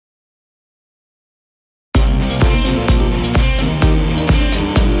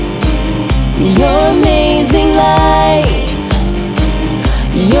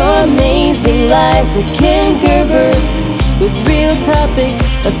Life with Ken Gerber, with real topics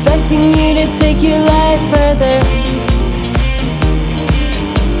affecting you to take your life further.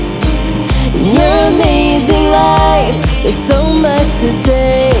 Your amazing life, there's so much to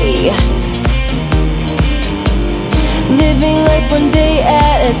say. Living life one day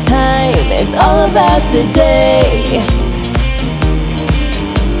at a time, it's all about today.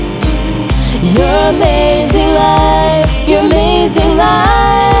 Your amazing life, your amazing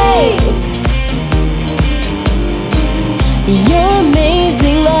life. Your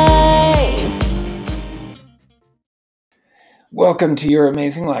amazing life. Welcome to Your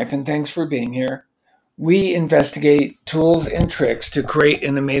Amazing Life, and thanks for being here. We investigate tools and tricks to create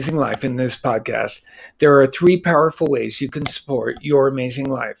an amazing life in this podcast. There are 3 powerful ways you can support Your Amazing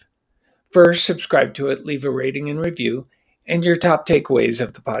Life. First, subscribe to it, leave a rating and review, and your top takeaways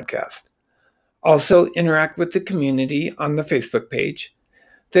of the podcast. Also, interact with the community on the Facebook page.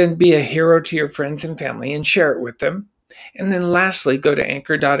 Then be a hero to your friends and family and share it with them. And then lastly, go to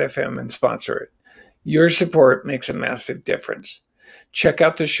anchor.fm and sponsor it. Your support makes a massive difference. Check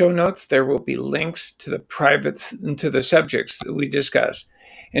out the show notes. There will be links to the privates and to the subjects that we discuss.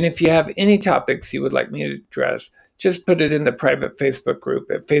 And if you have any topics you would like me to address, just put it in the private Facebook group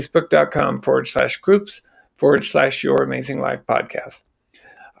at facebook.com/groups/Your Amazing Life podcast.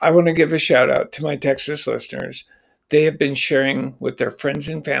 I want to give a shout out to my Texas listeners. They have been sharing with their friends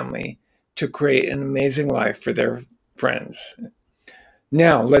and family to create an amazing life for their friends.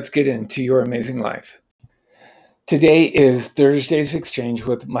 Now, let's get into Your Amazing Life. Today is Thursday's Exchange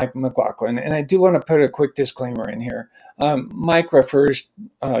with Mike McLaughlin, and I do want to put a quick disclaimer in here. Mike refers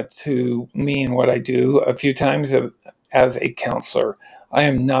to me and what I do a few times as a counselor. I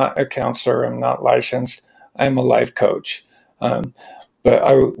am not a counselor. I'm not licensed. I'm a life coach. But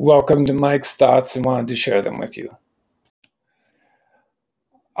I welcomed Mike's thoughts and wanted to share them with you.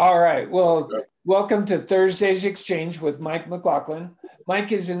 All right. Well, welcome to Thursday's Exchange with Mike McLaughlin.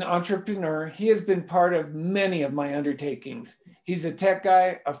 Mike is an entrepreneur. He has been part of many of my undertakings. He's a tech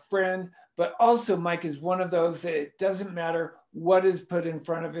guy, a friend, but also Mike is one of those that it doesn't matter what is put in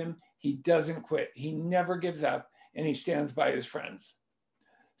front of him. He doesn't quit. He never gives up, and he stands by his friends.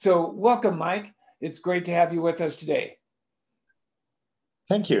 So welcome, Mike. It's great to have you with us today.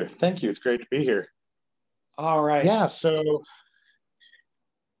 Thank you. It's great to be here. All right. Yeah, so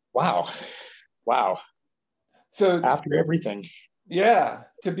wow. So after everything. Yeah.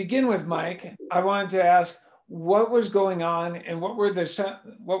 To begin with, Mike, I wanted to ask what was going on and what were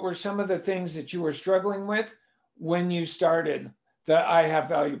some of the things that you were struggling with when you started the I Have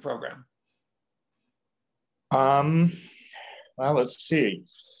Value program? Well, let's see.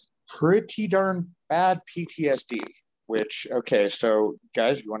 Pretty darn bad PTSD, which, okay, so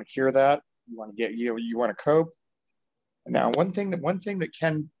guys, you want to cure that? You want to cope? Now, one thing that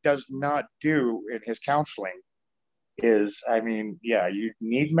Ken does not do in his counseling is, you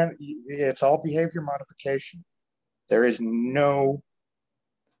need it's all behavior modification. There is no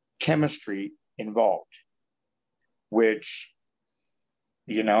chemistry involved, which,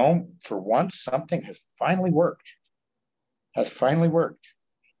 for once, something has finally worked.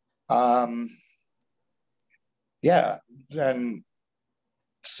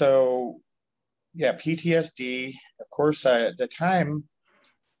 PTSD. Of course, at the time,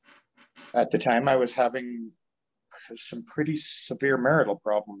 I was having some pretty severe marital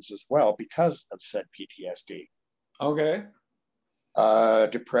problems as well because of said PTSD. Okay.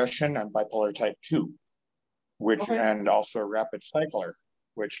 Depression and bipolar type 2, and also a rapid cycler,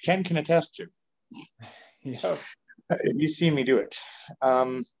 which Ken can attest to. Yeah. You see me do it.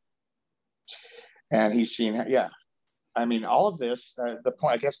 And he's seen, all of this, the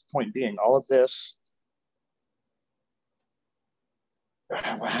point being, all of this,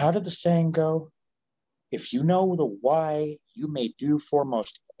 how did the saying go? If you know the why, you may do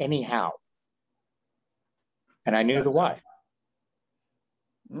foremost anyhow. And I knew the why.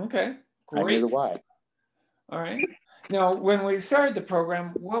 Okay, great. I knew the why. All right. Now, when we started the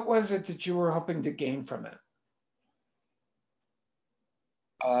program, what was it that you were hoping to gain from it?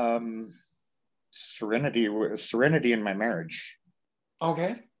 Serenity in my marriage.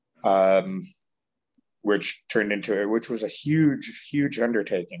 Okay. Which was a huge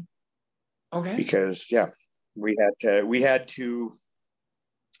undertaking. Okay. Because we had to,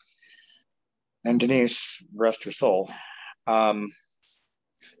 and Denise, rest her soul,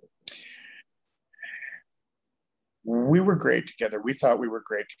 we were great together. We thought we were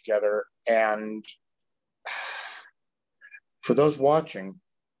great together, and for those watching,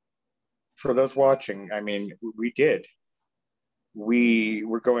 we did. We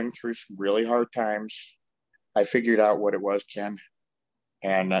were going through some really hard times. I figured out what it was, Ken.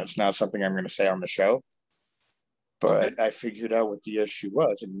 And that's not something I'm going to say on the show. But I figured out what the issue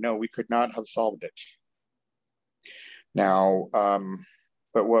was, and no, we could not have solved it. Now,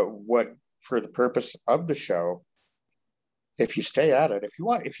 but what for the purpose of the show, if you stay at it, if you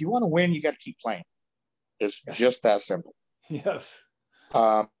want to win, you got to keep playing. It's just that simple. Yes.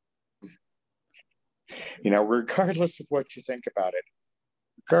 Regardless of what you think about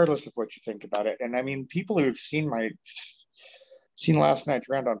it, and I mean, people who've seen last night's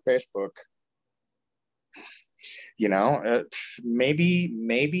round on Facebook,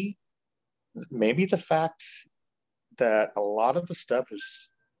 maybe the fact that a lot of the stuff is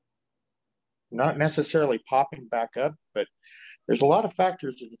not necessarily popping back up, but there's a lot of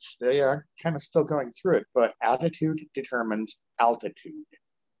factors that they are kind of still going through it. But attitude determines altitude.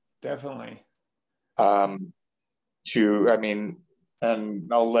 Definitely. And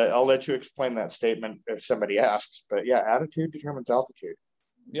I'll let you explain that statement if somebody asks. But yeah, attitude determines altitude.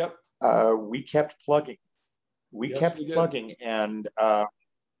 Yep. We kept plugging. We kept plugging, and out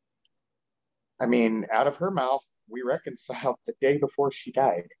of her mouth, we reconciled the day before she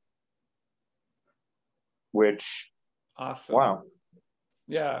died. Which, awesome. Wow.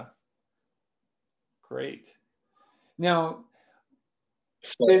 Yeah. Great. Now,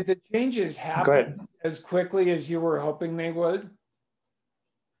 did the changes happen as quickly as you were hoping they would?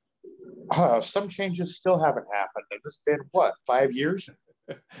 Some changes still haven't happened. It's been 5 years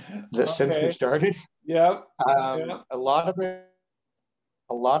since we started. Yep. A lot of it,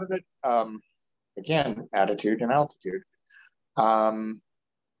 again, attitude and altitude.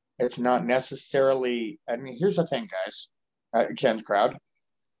 It's not necessarily. Here's the thing, guys. Ken's crowd.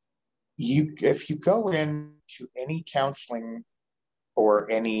 If you go into any counseling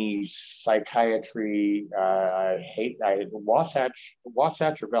or any psychiatry, Wasatch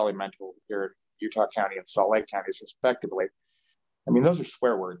or Valley Mental here in Utah County and Salt Lake counties, respectively. Those are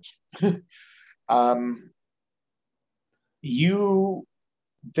swear words.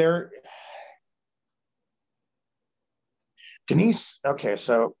 Denise. Okay,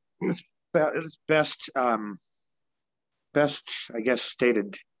 so it's best, I guess,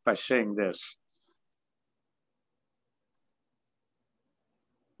 stated by saying this.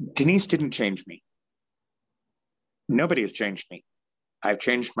 Denise didn't change me. Nobody has changed me. I've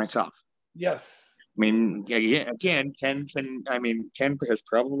changed myself. Yes. Again, Ken has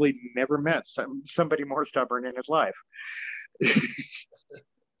probably never met somebody more stubborn in his life.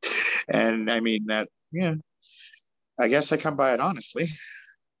 And that, yeah, I guess I come by it honestly.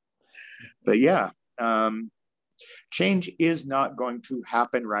 But yeah, change is not going to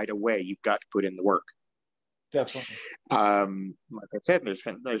happen right away. You've got to put in the work. Definitely. Like I said, there's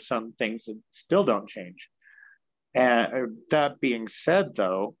some things that still don't change. And that being said,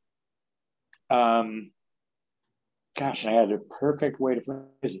 though, gosh, I had a perfect way to phrase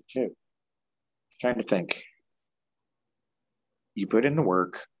it too. Trying to think. You put in the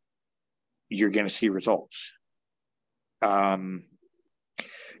work, you're going to see results. Now,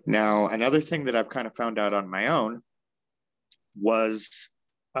 another thing that I've kind of found out on my own was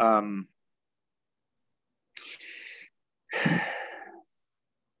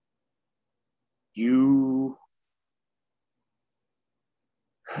you,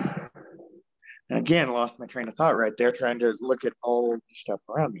 and again, lost my train of thought right there, trying to look at all the stuff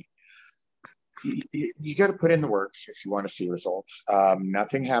around me. You got to put in the work if you want to see results.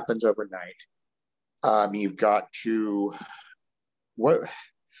 Nothing happens overnight. You've got to, I was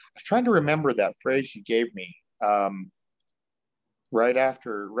trying to remember that phrase you gave me right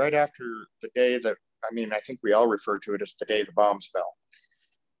after the day that, I think we all refer to it as the day the bombs fell.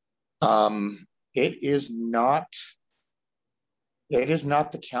 It is not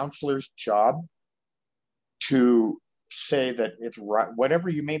the counselor's job to say that it's right. Whatever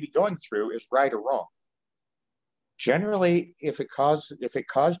you may be going through is right or wrong. Generally, if it caused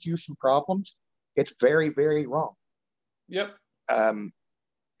you some problems, it's very, very wrong. Yep.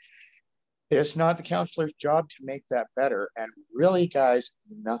 It's not the counselor's job to make that better. And really, guys,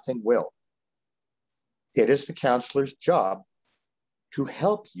 nothing will. It is the counselor's job to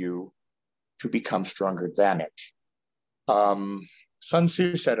help you to become stronger than it. Sun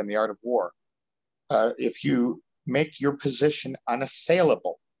Tzu said in The Art of War, if you make your position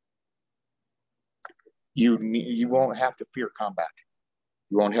unassailable, you won't have to fear combat.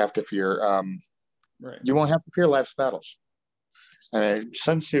 You won't have to fear You won't have to fear life's battles.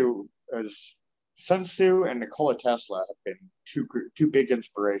 Sun Tzu and Nikola Tesla have been two big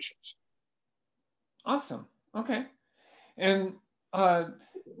inspirations. Awesome. Okay. And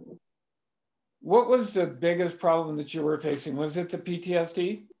what was the biggest problem that you were facing? Was it the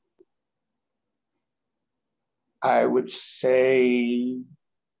PTSD? I would say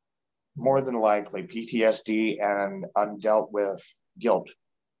more than likely PTSD and undealt with guilt,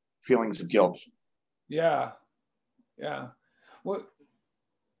 feelings of guilt. Yeah, yeah. What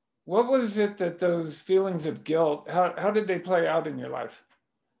what was it that those feelings of guilt, how did they play out in your life?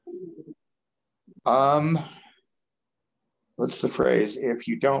 Um, what's the phrase? If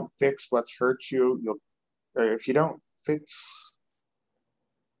you don't fix what's hurt you, you'll, or if you don't fix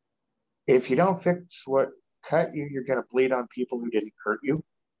what cut you, you're gonna bleed on people who didn't hurt you.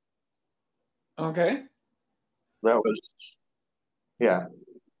 Okay. That was, yeah,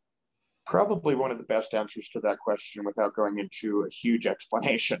 probably one of the best answers to that question without going into a huge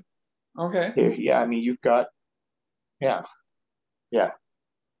explanation. Okay. Yeah, I mean, you've got, yeah, yeah.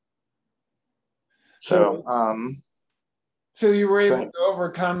 So So, so you were go able ahead. to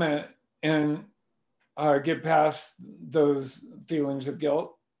overcome it and get past those feelings of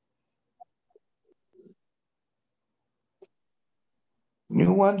guilt?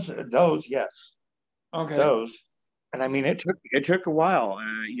 New ones, those, yes, Okay. those. And I mean, it took a while.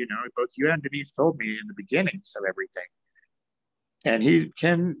 Both you and Denise told me in the beginnings of everything. And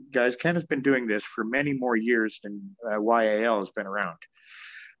Ken has been doing this for many more years than YAL has been around.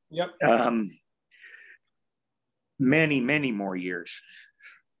 Yep. Um, many, many more years.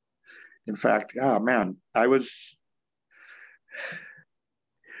 In fact, oh man, it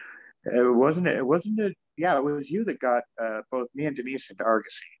wasn't it. Yeah, it was you that got both me and Denise into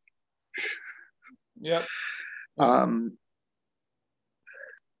Argosy. Yep. Um,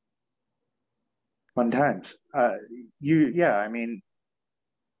 fun times. Yeah, I mean,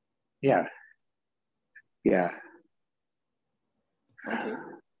 yeah, yeah, Okay.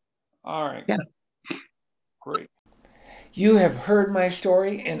 All right. yeah. Great. You have heard my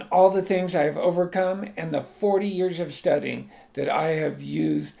story and all the things I have overcome and the 40 years of studying that I have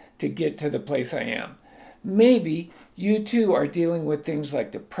used to get to the place I am. Maybe you too are dealing with things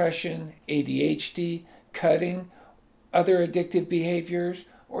like depression, ADHD, cutting, other addictive behaviors,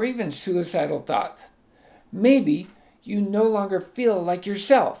 or even suicidal thoughts. Maybe you no longer feel like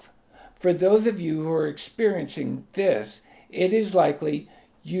yourself. For those of you who are experiencing this, it is likely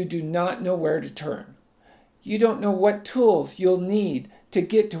you do not know where to turn. You don't know what tools you'll need to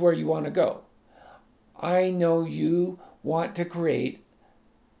get to where you want to go. I know you want to create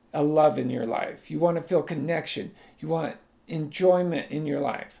a love in your life. You want to feel connection. You want enjoyment in your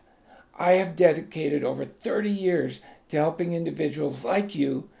life. I have dedicated over 30 years to helping individuals like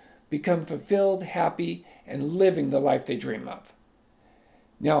you become fulfilled, happy, and living the life they dream of.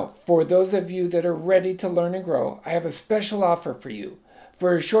 Now, for those of you that are ready to learn and grow, I have a special offer for you.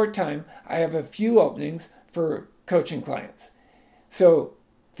 For a short time, I have a few openings for coaching clients so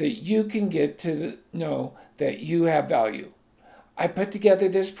that you can get to know that you have value. I put together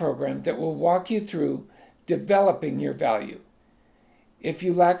this program that will walk you through developing your value. If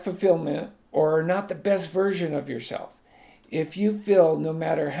you lack fulfillment or are not the best version of yourself, if you feel no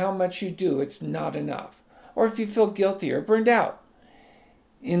matter how much you do, it's not enough, or if you feel guilty or burned out,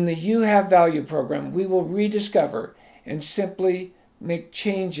 in the You Have Value program, we will rediscover and simply make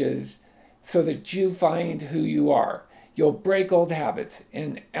changes so that you find who you are. You'll break old habits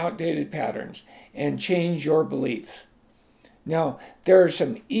and outdated patterns and change your beliefs. Now, there are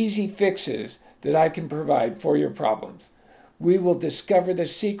some easy fixes that I can provide for your problems. We will discover the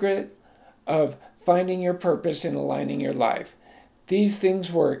secret of finding your purpose and aligning your life. These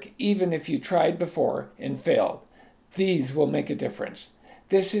things work even if you tried before and failed. These will make a difference.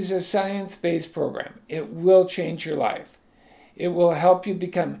 This is a science-based program. It will change your life. It will help you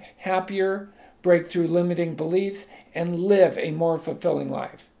become happier, break through limiting beliefs, and live a more fulfilling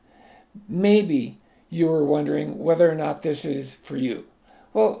life. Maybe you are wondering whether or not this is for you.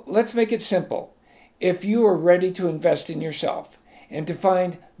 Well, let's make it simple. If you are ready to invest in yourself and to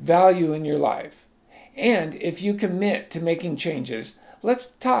find value in your life, and if you commit to making changes, let's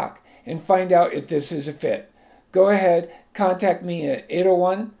talk and find out if this is a fit. Go ahead, contact me at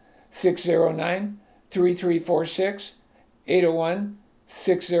 801 609 3346, 801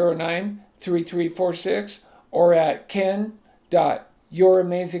 609 3346, or at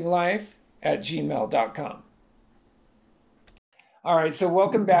ken.youramazinglife@gmail.com. All right, so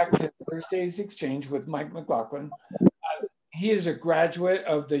welcome back to Thursday's Exchange with Mike McLaughlin. He is a graduate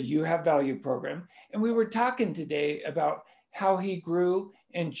of the You Have Value program, and we were talking today about how he grew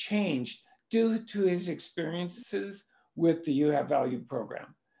and changed due to his experiences with the You Have Value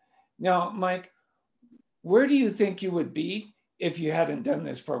program. Now, Mike, where do you think you would be if you hadn't done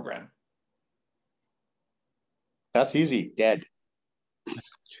this program? That's easy. Dead.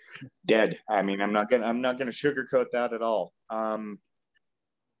 Dead. I mean, I'm not gonna sugarcoat that at all.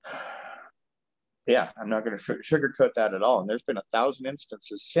 Yeah, I'm not going to sugarcoat that at all. And there's been 1,000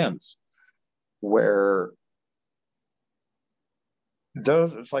 instances since where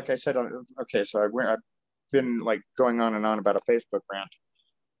those, it's like I said, okay, so I've been like going on and on about a Facebook rant.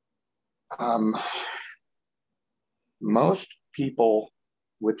 Um, most people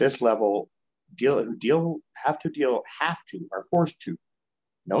with this level are forced to,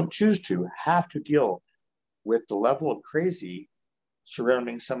 don't choose to, have to deal with the level of crazy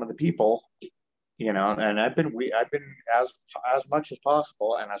surrounding some of the people, and I've been as much as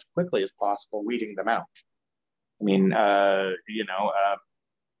possible and as quickly as possible weeding them out. I mean,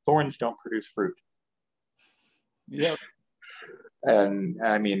 thorns don't produce fruit. Yep. And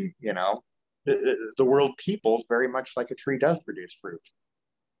I mean, the world peoples very much like a tree does produce fruit,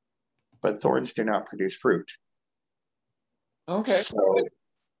 but thorns do not produce fruit. Okay. So,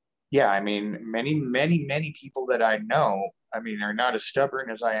 yeah, I mean, many, many, many people that I know, I mean, are not as stubborn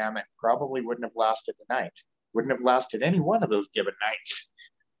as I am and probably wouldn't have lasted the night, wouldn't have lasted any one of those given nights.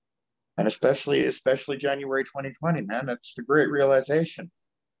 And especially January 2020, man, that's the great realization.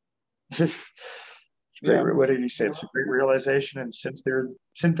 Yeah. What did he say? It's a great realization, and since then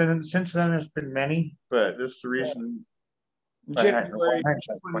there's been many, but this is the reason. January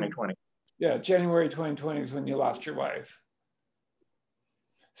 2020. Yeah, January 2020 is when you lost your wife.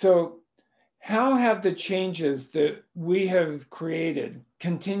 So, how have the changes that we have created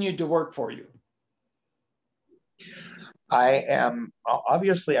continued to work for you? I am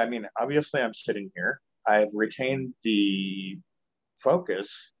obviously. I mean, obviously, I'm sitting here. I've retained the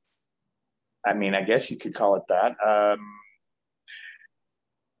focus. I mean, I guess you could call it that.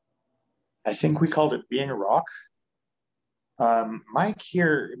 I think we called it being a rock. Mike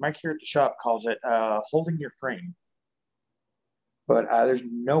here at the shop calls it holding your frame. But there's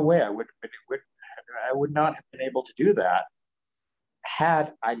no way I would not have been able to do that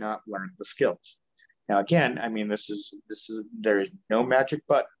had I not learned the skills. Now, again, I mean, there is no magic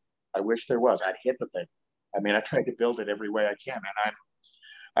button. I wish there was. I'd hit the thing. I mean, I tried to build it every way I can, and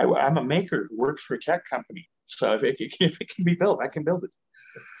I'm a maker who works for a tech company. So if it can be built, I can build it.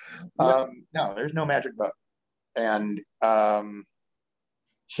 No, there's no magic button. And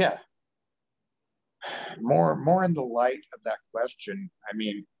yeah, more in the light of that question. I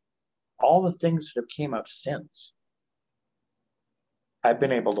mean, all the things that have came up since, I've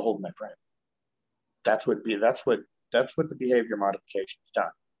been able to hold my frame. That's what the behavior modification has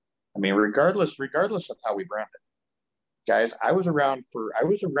done. I mean, regardless of how we brand it, guys. I was around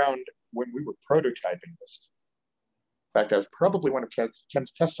when we were prototyping this. In fact, I was probably one of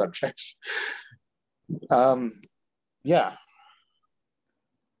Ken's test subjects. Um, yeah,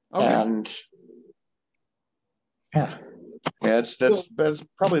 Okay. and yeah, that's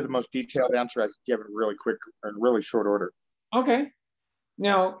probably the most detailed answer I could give in really quick and really short order. Okay.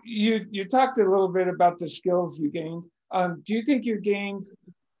 Now, you talked a little bit about the skills you gained. Do you think you gained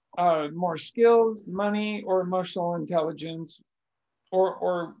more skills, money, or emotional intelligence,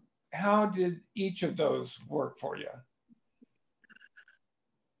 or how did each of those work for you?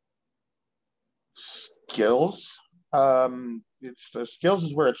 Skills. It's the skills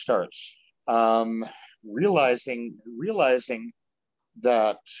is where it starts. Um, realizing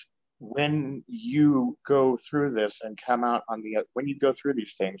that when you go through this and come out on when you go through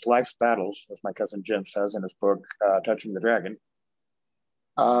these things, life's battles, as my cousin Jim says in his book, Touching the Dragon,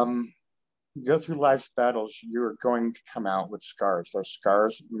 you go through life's battles, you're going to come out with scars. Those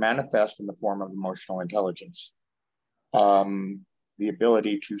scars manifest in the form of emotional intelligence, the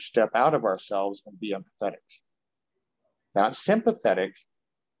ability to step out of ourselves and be empathetic, not sympathetic,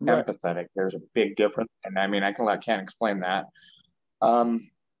 Right. empathetic. There's a big difference, and I mean, can't explain that. Um,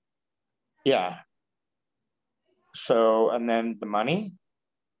 yeah. So, and then the money.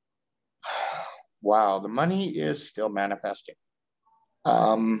 Wow, the money is still manifesting.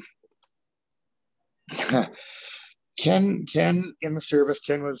 Um, Ken in the service.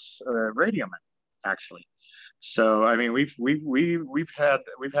 Ken was a radio man, actually. So, I mean, we've had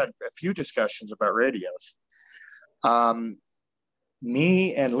a few discussions about radios. Um,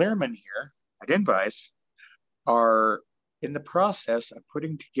 Me and Lehrman here at Invice are in the process of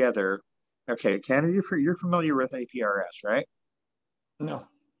putting together. Okay, Ken, you're familiar with APRS, right? No.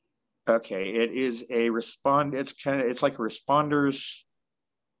 Okay, it is a respond. It's like a responders,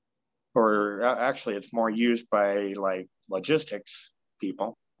 or actually, it's more used by like logistics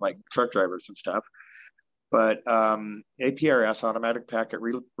people, like truck drivers and stuff. But APRS, Automatic Packet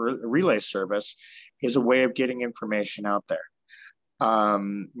Relay Service, is a way of getting information out there.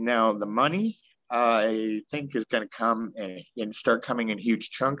 Now the money, I think, is going to come and start coming in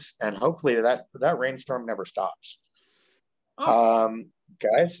huge chunks, and hopefully that rainstorm never stops. Awesome.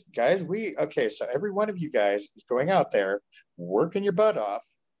 guys, okay, so every one of you guys is going out there working your butt off.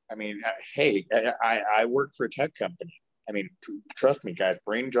 I mean, hey, I work for a tech company. I mean, trust me, guys,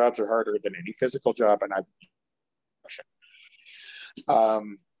 brain jobs are harder than any physical job, and I've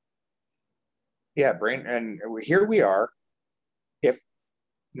um yeah, brain, and here we are. If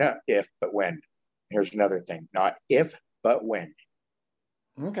not if, but when. Here's another thing, not if, but when.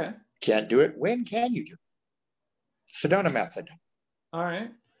 Okay. Can't do it. When can you do it? Sedona method. All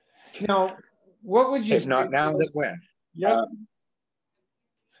right. Now, what would you If say? not now, then when? Yep.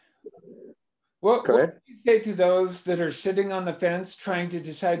 What Go would ahead. you say to those that are sitting on the fence trying to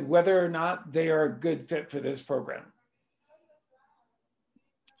decide whether or not they are a good fit for this program?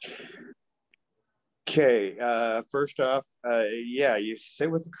 Okay, first off, yeah, you sit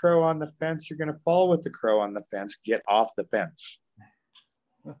with the crow on the fence, you're going to fall with the crow on the fence. Get off the fence.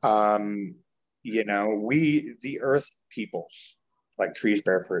 We, the earth peoples, like trees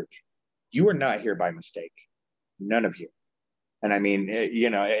bear fruit, you are not here by mistake. None of you. And I mean,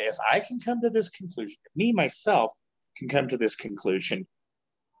 if I can come to this conclusion, me, myself, can come to this conclusion,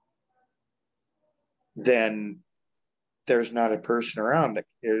 then there's not a person around that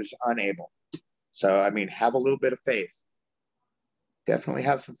is unable. So, I mean, have a little bit of faith. Definitely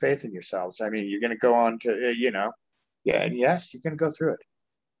have some faith in yourselves. I mean, you're going to go on to, yeah, and yes, you're going to go through it.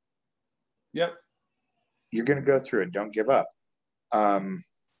 Yep. You're going to go through it. Don't give up. Had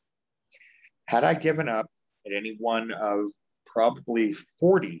I given up at any one of probably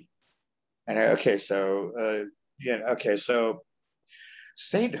 40, and okay, so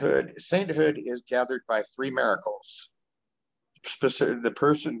sainthood is gathered by three miracles. The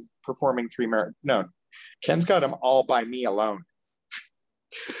person performing three miracles. No, Ken's got them all by me alone.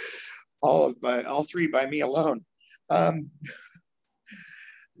 All three by me alone.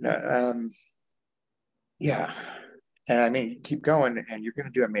 Yeah. And I mean, keep going and you're going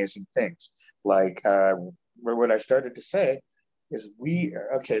to do amazing things. Like what I started to say is in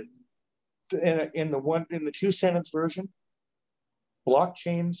the two sentence version,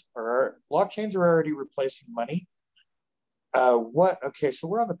 blockchains are already replacing money. So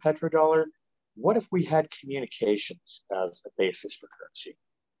we're on the petrodollar. What if we had communications as a basis for currency?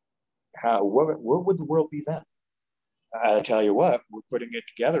 What would the world be then? I tell you what, we're putting it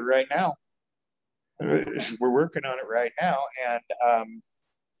together right now. We're working on it right now, and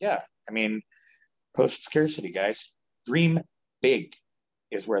yeah, I mean, post scarcity, guys. Dream big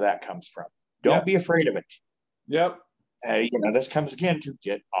is where that comes from. Don't be afraid of it. Yep. This comes again to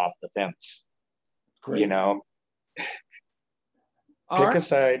get off the fence. Great. Pick a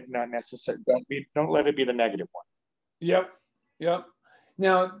side, not necessarily. Don't let it be the negative one. Yep.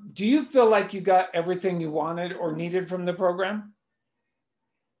 Now, do you feel like you got everything you wanted or needed from the program?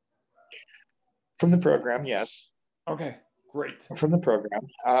 From the program, yes. Okay, great. From the program.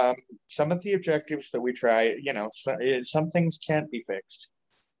 Some of the objectives that we try, some things can't be fixed.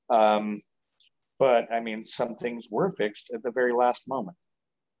 But I mean, some things were fixed at the very last moment.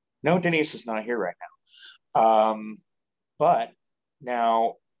 No, Denise is not here right now. But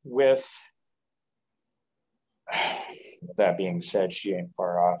now with that being said, she ain't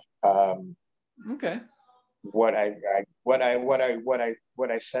far off. Okay. What I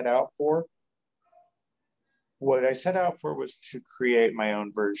set out for. What I set out for was to create my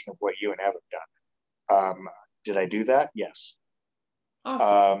own version of what you and Ev have done. Did I do that? Yes.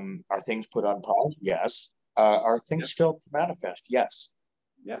 Awesome. Are things put on pause? Yes. Are things still to manifest? Yes.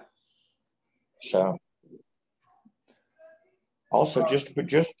 Yeah. So, also just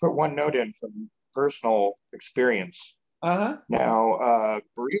put one note in from personal experience. Now,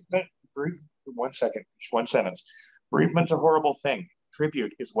 bereavement. One second. One sentence. Bereavement's a horrible thing.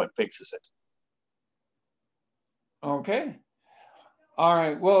 Tribute is what fixes it. Okay. All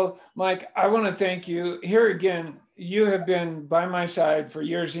right. Well, Mike, I want to thank you. Here again, you have been by my side for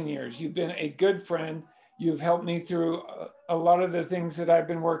years and years. You've been a good friend. You've helped me through a lot of the things that I've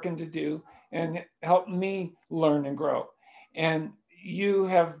been working to do and helped me learn and grow. And you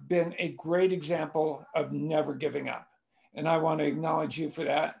have been a great example of never giving up. And I want to acknowledge you for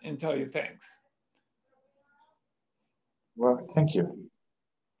that and tell you thanks. Well, thank you.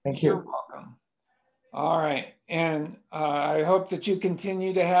 Thank you. You're welcome. All right. And I hope that you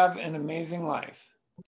continue to have an amazing life.